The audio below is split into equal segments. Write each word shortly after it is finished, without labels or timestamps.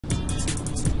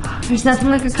There's nothing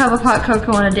like a cup of hot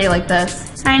cocoa on a day like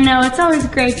this. I know, it's always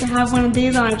great to have one of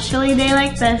these on a chilly day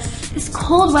like this. This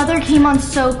cold weather came on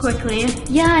so quickly.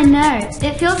 Yeah, I know.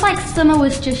 It feels like summer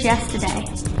was just yesterday.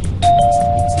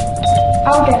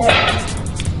 I'll get it.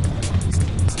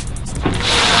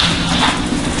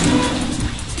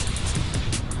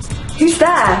 Who's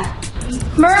there?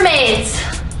 Mermaids!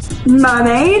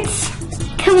 Mermaids?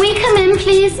 Can we come in,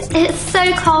 please? It's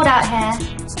so cold out here.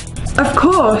 Of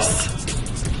course.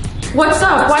 What's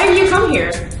up? Why have you come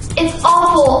here? It's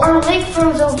awful. Our lake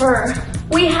froze over.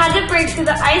 We had to break through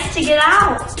the ice to get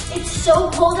out. It's so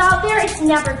cold out there, it's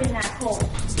never been that cold.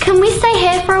 Can we stay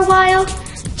here for a while?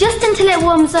 Just until it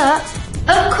warms up?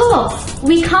 Of course.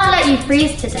 We can't let you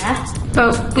freeze to death.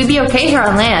 But we'd be okay here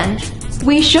on land.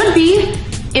 We should be,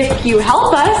 if you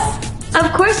help us.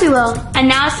 Of course we will. And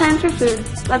now it's time for food.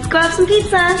 Let's go have some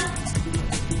pizza.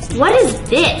 What is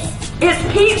this? It's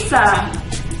pizza.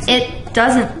 It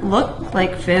doesn't look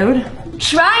like food.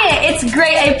 Try it. It's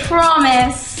great, I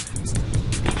promise.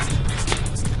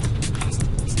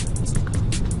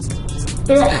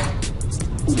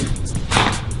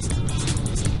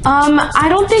 I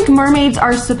don't think mermaids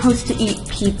are supposed to eat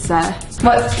pizza.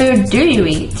 What food do you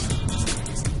eat?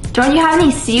 Don't you have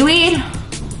any seaweed?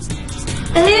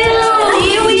 Ew!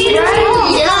 Seaweed?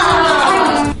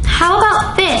 Yeah. How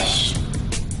about fish?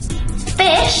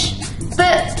 Fish?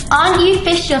 But aren't you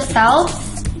fish yourselves?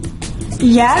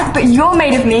 Yeah, but you're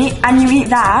made of meat and you eat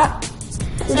that.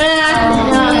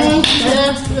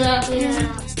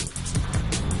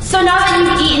 So now that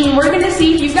you've eaten, we're gonna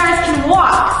see if you guys can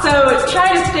walk. So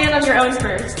try to stand on your own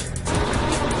first.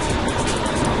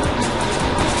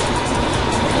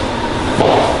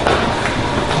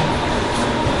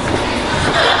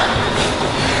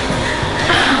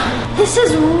 This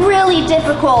is really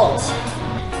difficult.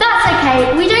 That's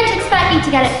okay. We don't expect you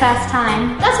to get it first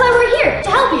time. That's why we're here, to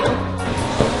help you.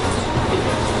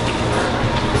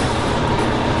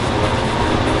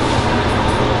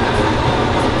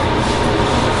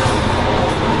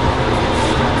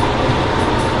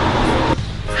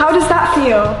 How does that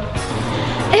feel?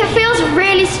 It feels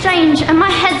really strange and my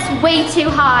head's way too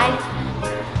high.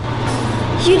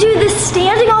 You do this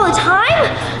standing all the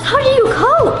time? How do you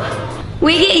cope?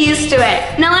 We get used to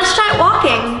it. Now let's try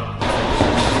walking.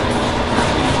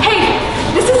 Hey,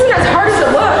 this isn't as hard as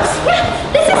it looks. Yeah,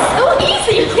 this is so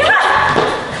easy. Yeah.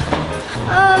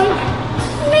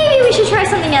 Maybe we should try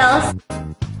something else.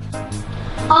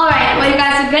 Alright, well you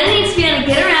guys are gonna need to be able to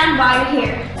get around while you're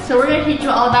here. So we're gonna teach you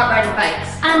all about riding bikes.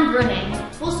 And running.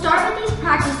 We'll start with these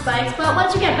practice bikes, but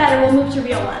once you get better, we'll move to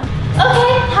real ones.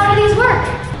 Okay, how do these work?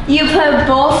 You put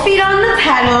both feet on the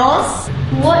pedals.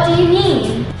 What do you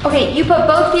mean? Okay, you put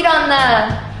both feet on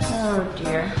the... Oh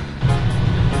dear.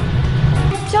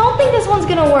 I don't think this one's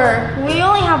gonna work. We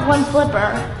only have one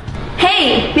flipper.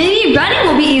 Hey, maybe running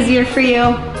will be easier for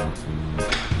you.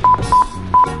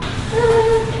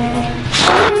 Okay.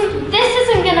 This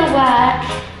isn't gonna work.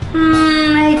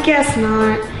 I guess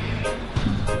not.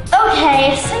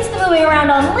 Okay, since the moving around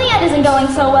on land isn't going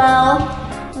so well,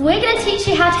 we're gonna teach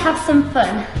you how to have some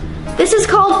fun. This is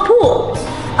called pool.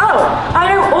 Oh,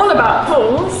 I know all about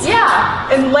pools. Yeah,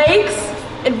 in lakes,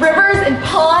 in rivers, in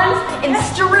ponds, in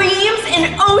streams,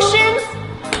 in oceans.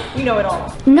 You know it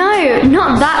all. No,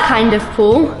 not that kind of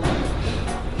pool.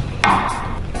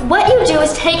 What you do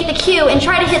is take the cue and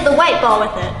try to hit the white ball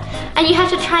with it. And you have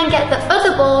to try and get the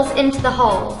other balls into the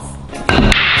holes.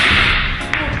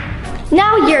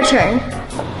 Now your turn.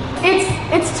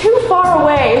 It's too far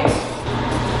away.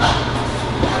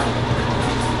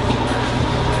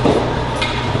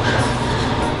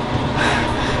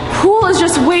 Pool is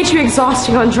just way too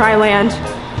exhausting on dry land.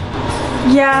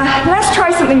 Yeah, let's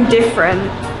try something different.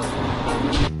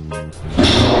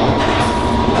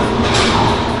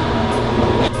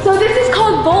 So this is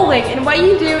called bowling, and what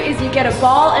you do is you get a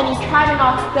ball and you try to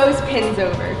knock those pins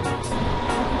over.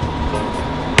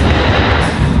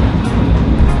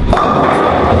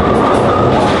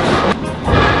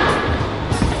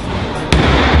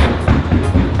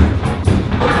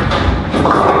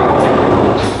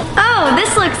 Oh,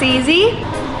 this looks easy.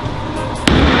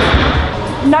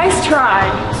 Nice try.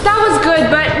 That was good,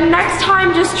 but next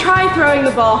time just try throwing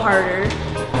the ball harder.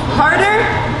 Harder?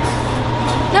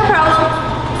 No problem.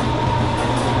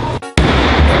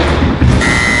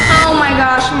 Oh my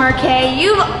gosh, Marquet,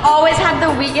 you've always had the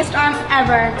weakest arm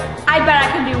ever. I bet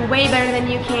I can do way better than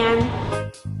you can.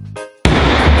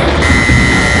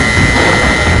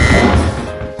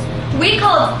 We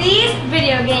call these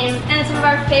video games, and it's one of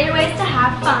our favorite ways to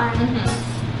have fun.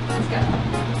 Let's go.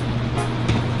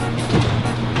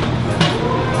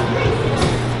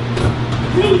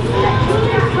 Please,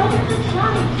 help the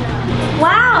child.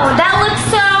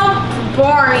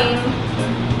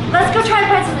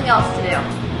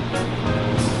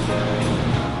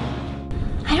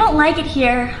 don't like it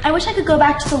here. I wish I could go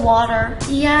back to the water.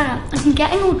 Yeah, I'm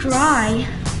getting all dry.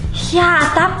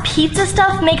 Yeah, that pizza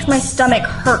stuff makes my stomach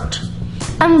hurt.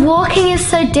 And walking is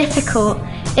so difficult.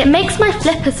 It makes my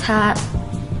flippers hurt.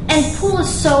 And pool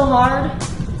is so hard.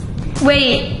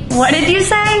 Wait, what did you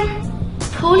say?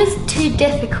 Pool is too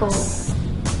difficult.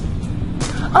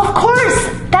 Of course,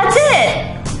 that's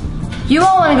it. You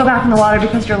all want to go back in the water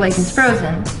because your lake is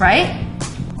frozen, right?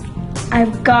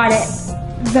 I've got it.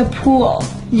 The pool.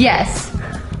 Yes.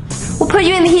 We'll put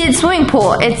you in the heated swimming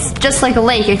pool. It's just like a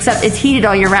lake, except it's heated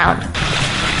all year round.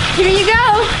 Here you go.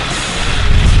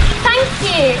 Thank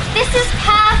you. This is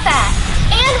perfect.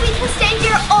 And we can stay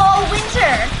here all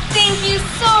winter. Thank you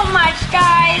so much,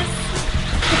 guys.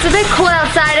 It's a bit cold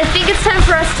outside. I think it's time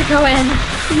for us to go in.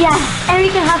 Yes, and we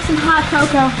can have some hot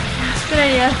cocoa. Good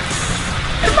idea.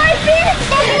 My feet is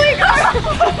bubbling up.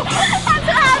 That's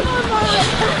an apple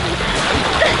moment.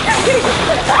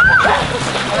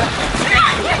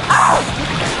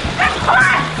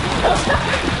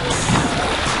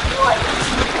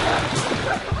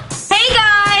 Hey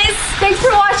guys! Thanks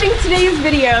for watching today's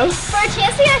video. For a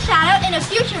chance to get a shout out in a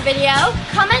future video,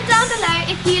 comment down below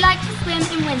if you like to swim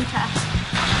in winter.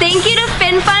 Thank you to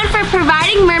FinFun for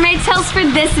providing mermaid tails for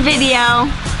this video.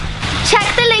 Check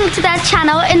the link to their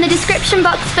channel in the description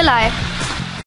box below.